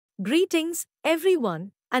Greetings,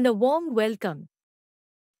 everyone, and a warm welcome.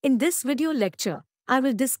 In this video lecture, I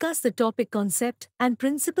will discuss the topic concept and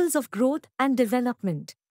principles of growth and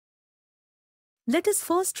development. Let us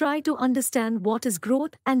first try to understand what is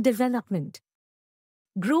growth and development.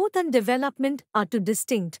 Growth and development are two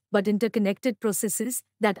distinct but interconnected processes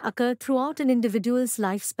that occur throughout an individual's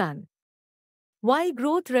lifespan. While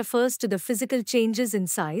growth refers to the physical changes in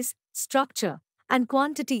size, structure, and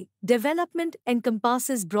quantity, development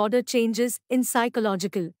encompasses broader changes in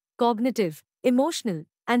psychological, cognitive, emotional,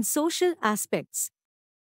 and social aspects.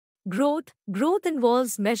 Growth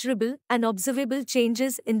involves measurable and observable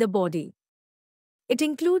changes in the body. It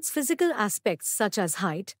includes physical aspects such as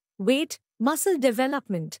height, weight, muscle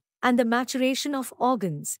development, and the maturation of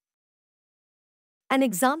organs. An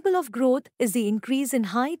example of growth is the increase in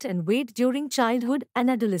height and weight during childhood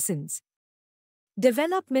and adolescence.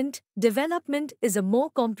 Development is a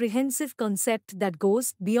more comprehensive concept that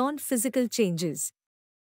goes beyond physical changes.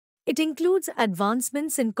 It includes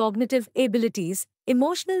advancements in cognitive abilities,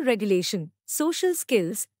 emotional regulation, social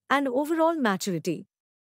skills, and overall maturity.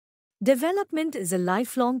 Development is a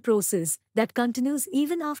lifelong process that continues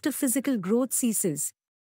even after physical growth ceases.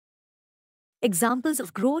 Examples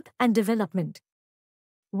of growth and development.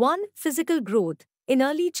 1. Physical growth. In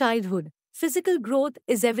early childhood, physical growth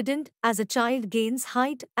is evident as a child gains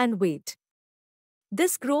height and weight.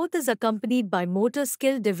 This growth is accompanied by motor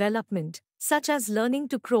skill development, such as learning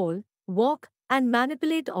to crawl, walk, and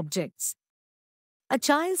manipulate objects. A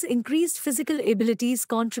child's increased physical abilities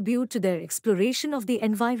contribute to their exploration of the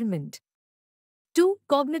environment. 2.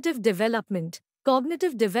 Cognitive development.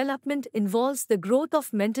 Cognitive development involves the growth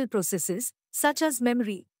of mental processes, such as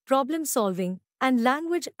memory, problem solving, and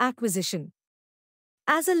language acquisition.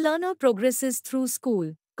 As a learner progresses through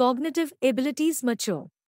school, cognitive abilities mature.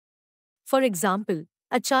 For example,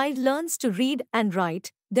 a child learns to read and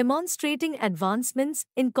write, demonstrating advancements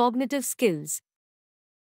in cognitive skills.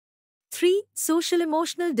 3.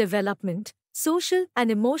 Social-emotional development. Social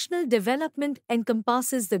and emotional development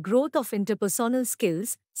encompasses the growth of interpersonal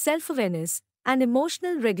skills, self-awareness, and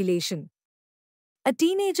emotional regulation. A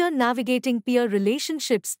teenager navigating peer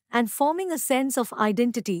relationships and forming a sense of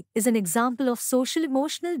identity is an example of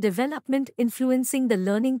social-emotional development influencing the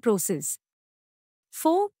learning process.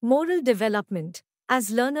 4. Moral development.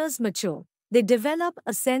 As learners mature, they develop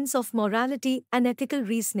a sense of morality and ethical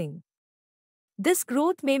reasoning. This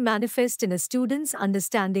growth may manifest in a student's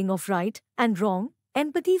understanding of right and wrong,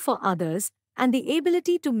 empathy for others, and the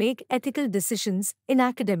ability to make ethical decisions in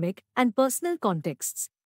academic and personal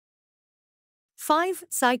contexts. 5.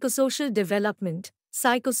 Psychosocial development.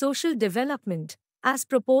 Psychosocial development, as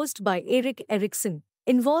proposed by Erik Erikson,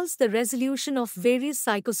 involves the resolution of various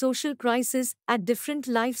psychosocial crises at different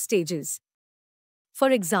life stages. For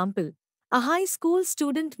example, a high school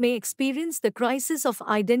student may experience the crisis of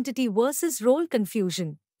identity versus role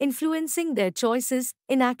confusion, influencing their choices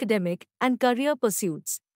in academic and career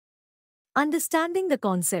pursuits. Understanding the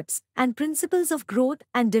concepts and principles of growth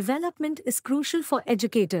and development is crucial for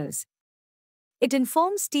educators. It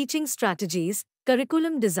informs teaching strategies,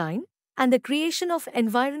 curriculum design, and the creation of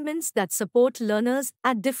environments that support learners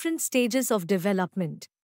at different stages of development.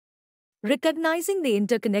 Recognizing the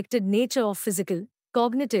interconnected nature of physical,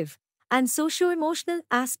 cognitive, and socio-emotional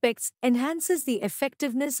aspects enhances the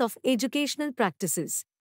effectiveness of educational practices.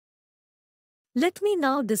 Let me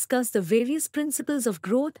now discuss the various principles of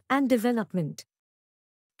growth and development.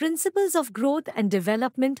 Principles of growth and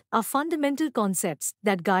development are fundamental concepts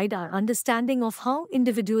that guide our understanding of how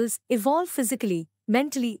individuals evolve physically,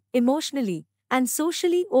 mentally, emotionally, and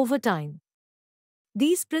socially over time.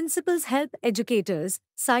 These principles help educators,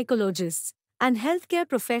 psychologists, and healthcare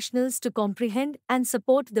professionals to comprehend and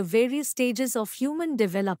support the various stages of human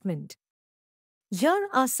development. Here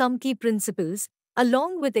are some key principles,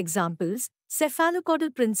 along with examples.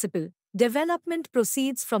 Cephalocaudal principle. Development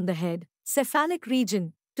proceeds from the head, cephalic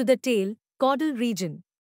region, to the tail, caudal region.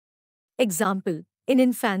 Example, in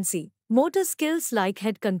infancy, motor skills like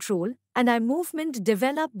head control and eye movement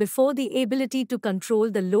develop before the ability to control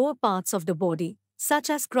the lower parts of the body, such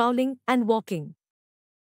as crawling and walking.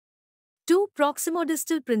 2.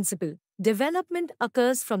 Proximodistal principle. Development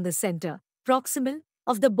occurs from the center, proximal,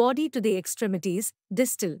 of the body to the extremities,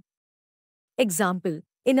 distal. Example,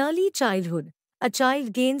 in early childhood, a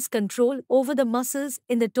child gains control over the muscles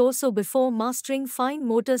in the torso before mastering fine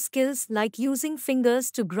motor skills like using fingers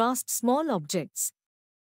to grasp small objects.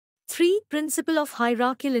 3. Principle of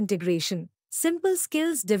hierarchical integration. Simple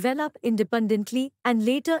skills develop independently and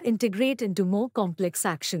later integrate into more complex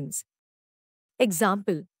actions.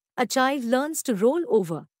 Example, a child learns to roll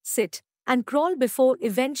over, sit, and crawl before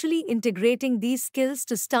eventually integrating these skills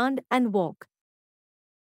to stand and walk.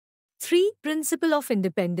 3. Principle of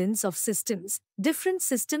independence of systems. Different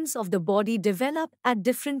systems of the body develop at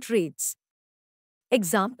different rates.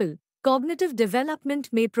 Example: cognitive development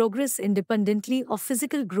may progress independently of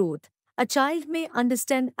physical growth. A child may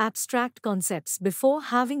understand abstract concepts before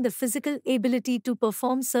having the physical ability to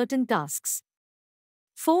perform certain tasks.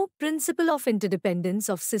 4. Principle of interdependence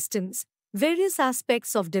of systems. Various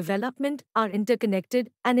aspects of development are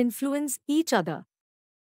interconnected and influence each other.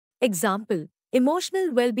 Example: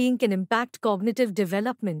 emotional well-being can impact cognitive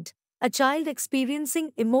development. A child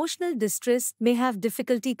experiencing emotional distress may have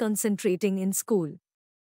difficulty concentrating in school.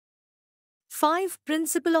 5.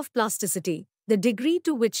 Principle of plasticity. The degree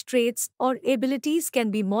to which traits or abilities can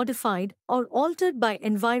be modified or altered by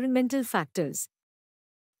environmental factors.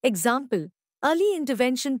 Example: early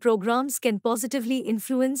intervention programs can positively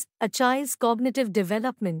influence a child's cognitive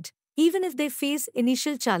development, even if they face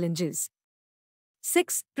initial challenges.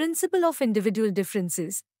 6. Principle of individual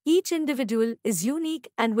differences. Each individual is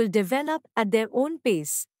unique and will develop at their own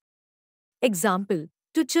pace. Example: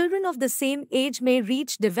 two children of the same age may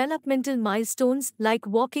reach developmental milestones like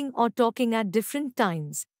walking or talking at different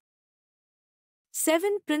times.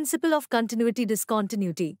 7. Principle of continuity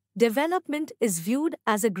discontinuity. Development is viewed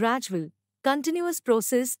as a gradual, continuous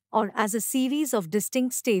process or as a series of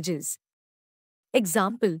distinct stages.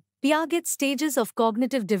 Example: Piaget's stages of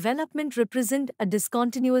cognitive development represent a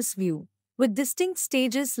discontinuous view, with distinct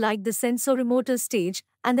stages like the sensoromotor stage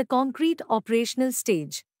and the concrete operational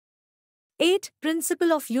stage. 8.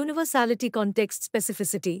 Principle of universality context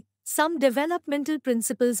specificity. Some developmental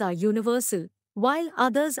principles are universal, while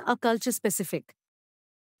others are culture-specific.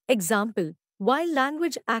 Example: while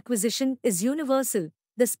language acquisition is universal,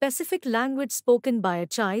 the specific language spoken by a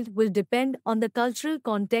child will depend on the cultural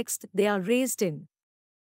context they are raised in.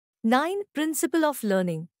 9. Principle of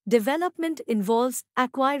learning. Development involves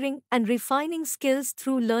acquiring and refining skills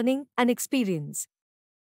through learning and experience.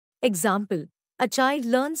 Example: a child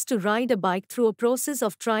learns to ride a bike through a process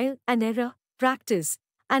of trial and error, practice,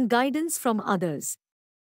 and guidance from others.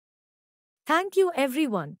 Thank you,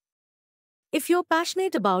 everyone. If you're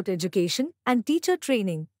passionate about education and teacher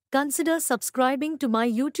training, consider subscribing to my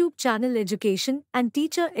YouTube channel Education and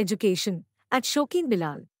Teacher Education at Shokeen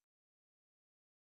Bilal.